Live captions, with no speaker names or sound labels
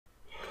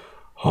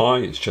Hi,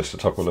 it's Chester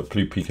Tuckwell at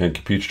Blue Pecan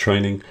Computer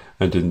Training,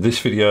 and in this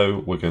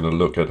video we're going to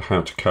look at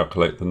how to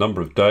calculate the number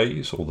of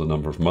days or the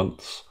number of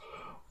months,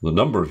 the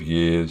number of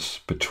years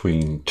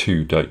between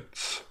two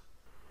dates.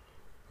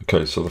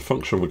 Okay, so the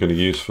function we're going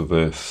to use for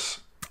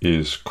this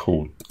is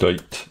called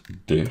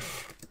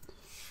DATEDIF.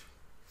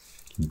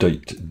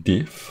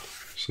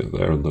 DATEDIF, see it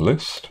there in the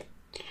list.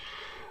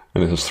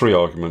 And it has three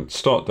arguments: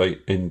 start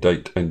date, end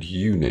date, and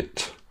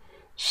unit.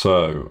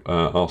 So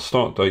our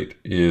start date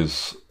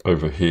is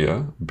over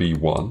here,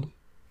 B1,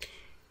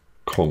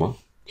 comma,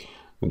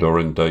 and our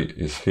end date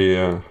is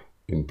here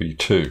in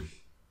B2,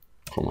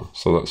 comma.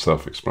 So that's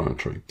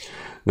self-explanatory.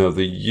 Now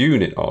the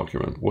unit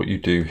argument, what you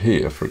do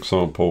here, for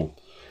example,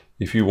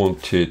 if you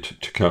wanted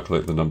to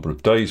calculate the number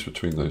of days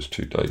between those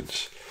two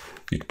dates,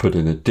 you could put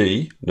in a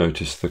D,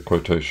 notice the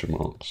quotation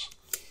marks,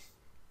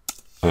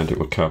 and it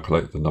will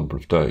calculate the number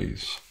of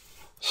days.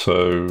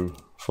 So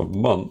for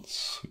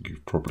months,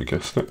 you've probably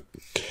guessed it.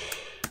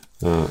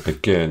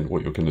 Again,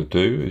 what you're going to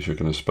do is you're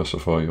going to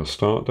specify your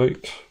start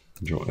date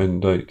and your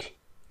end date,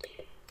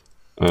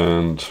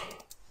 and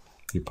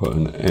you put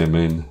an M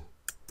in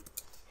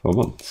for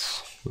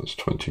months. That's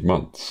 20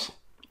 months.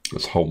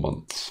 That's whole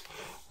months.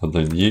 And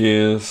then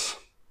years,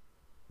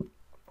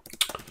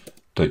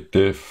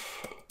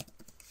 DATEDIF,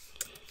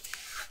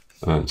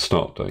 and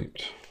start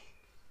date,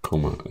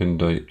 comma, end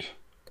date,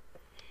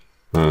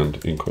 and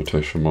in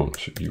quotation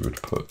marks you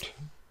would put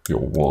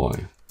your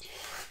Y.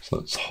 So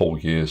that's whole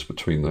years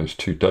between those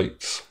two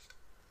dates.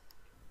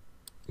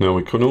 Now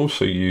we can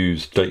also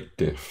use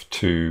DATEDIF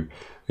to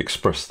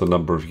express the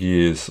number of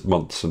years,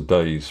 months and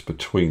days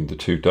between the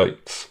two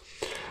dates.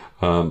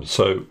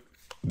 So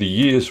the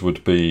years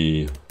would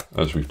be,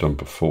 as we've done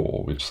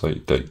before, we'd say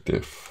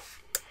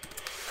DATEDIF,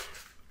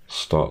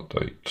 start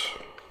date,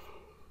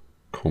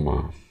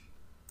 comma,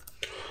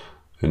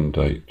 end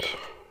date,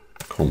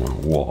 comma,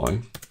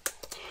 Y,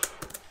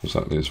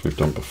 exactly as we've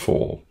done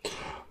before.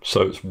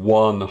 So it's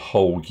one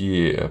whole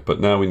year, but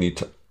now we need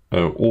to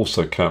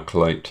also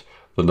calculate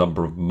the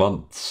number of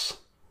months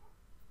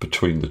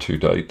between the two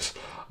dates,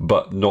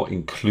 but not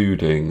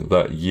including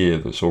that year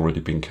that's already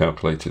been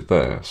calculated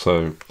there.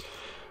 So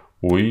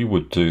we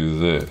would do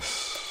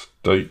this,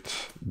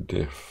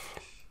 DATEDIF,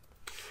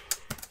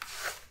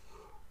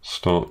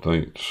 start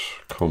date,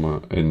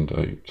 comma, end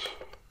date.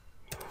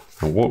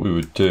 And what we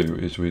would do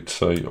is we'd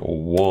say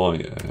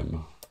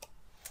YM.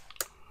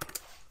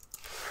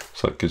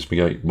 So that gives me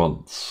 8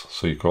 months.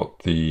 So you've got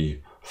the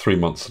 3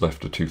 months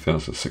left of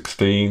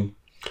 2016,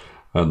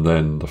 and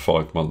then the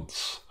 5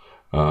 months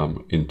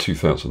in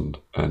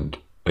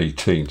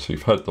 2018. So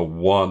you've had the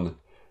 1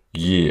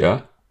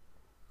 year,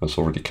 that's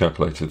already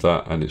calculated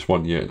that, and it's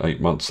 1 year and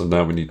 8 months, and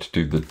now we need to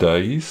do the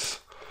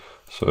days.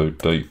 So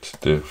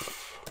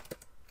DATEDIF,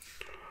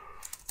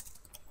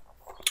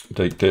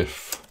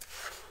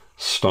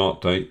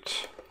 start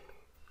date,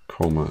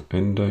 comma,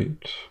 end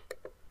date.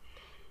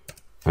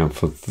 And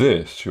for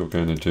this, you're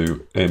going to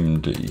do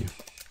MD.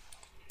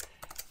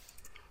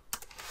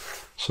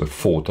 So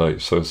 4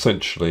 days. So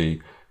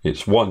essentially,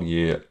 it's 1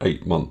 year,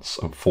 8 months,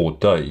 and 4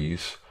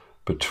 days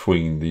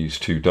between these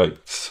two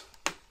dates.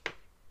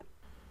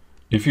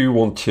 If you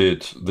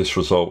wanted this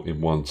result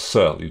in one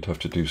cell, you'd have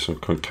to do some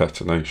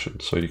concatenation.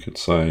 So you could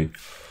say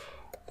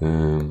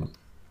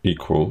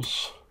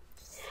equals,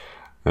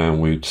 and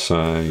we'd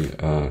say,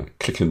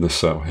 click in this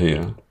cell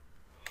here,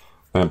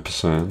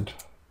 ampersand,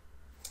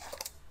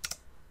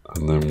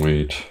 and then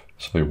we'd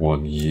say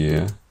 1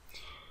 year,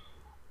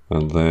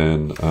 and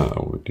then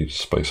we'd need a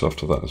space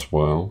after that as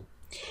well,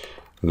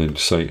 and then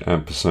say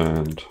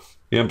ampersand.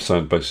 The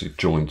ampersand basically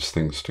joins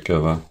things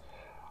together,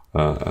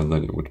 and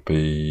then it would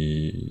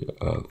be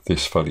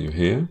this value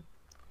here,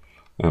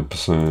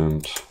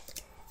 ampersand,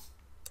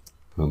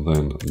 and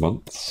then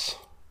months,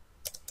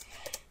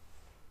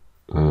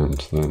 and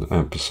then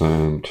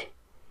ampersand,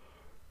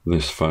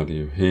 this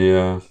value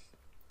here,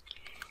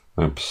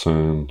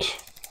 ampersand,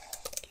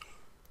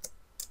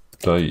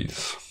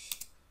 days.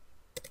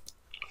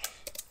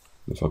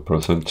 If I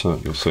press enter,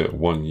 you'll see it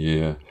 1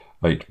 year,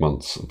 8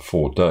 months, and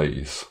 4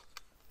 days.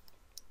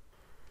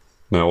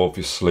 Now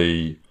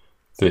obviously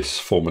this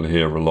formula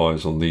here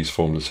relies on these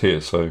formulas here,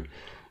 so if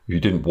you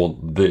didn't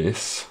want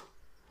this,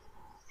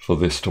 for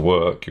this to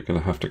work, you're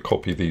going to have to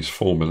copy these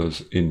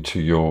formulas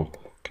into your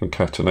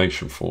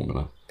concatenation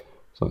formula.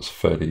 So that's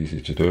fairly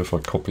easy to do. If I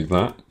copy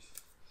that,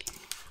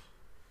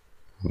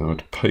 and I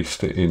would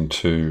paste it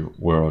into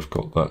where I've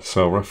got that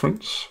cell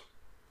reference.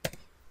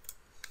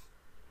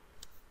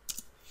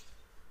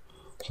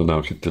 So now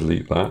I could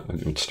delete that and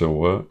it would still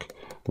work.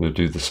 I'm going to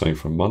do the same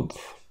for month.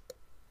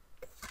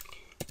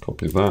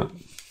 Copy that.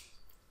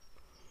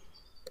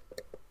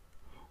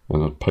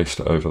 And I'd paste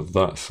it over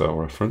that cell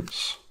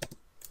reference.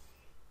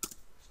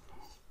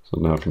 So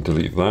now I can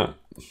delete that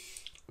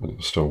and it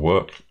will still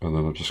work. And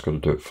then I've just got to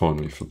do it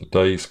finally for the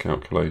days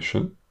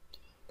calculation.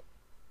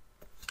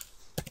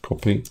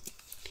 Copy.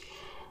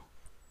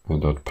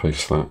 And I'd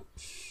paste that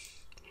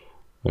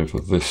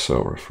over this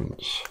cell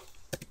reference.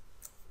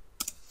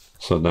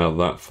 So now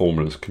that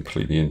formula is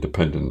completely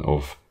independent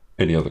of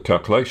any other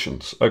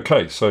calculations.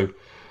 Okay, so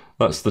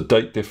that's the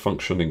DATEDIF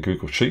function in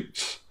Google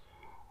Sheets.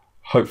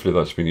 Hopefully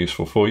that's been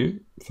useful for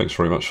you. Thanks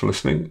very much for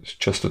listening. It's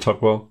Chester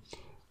Tugwell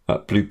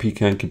at Blue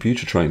Pecan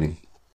Computer Training.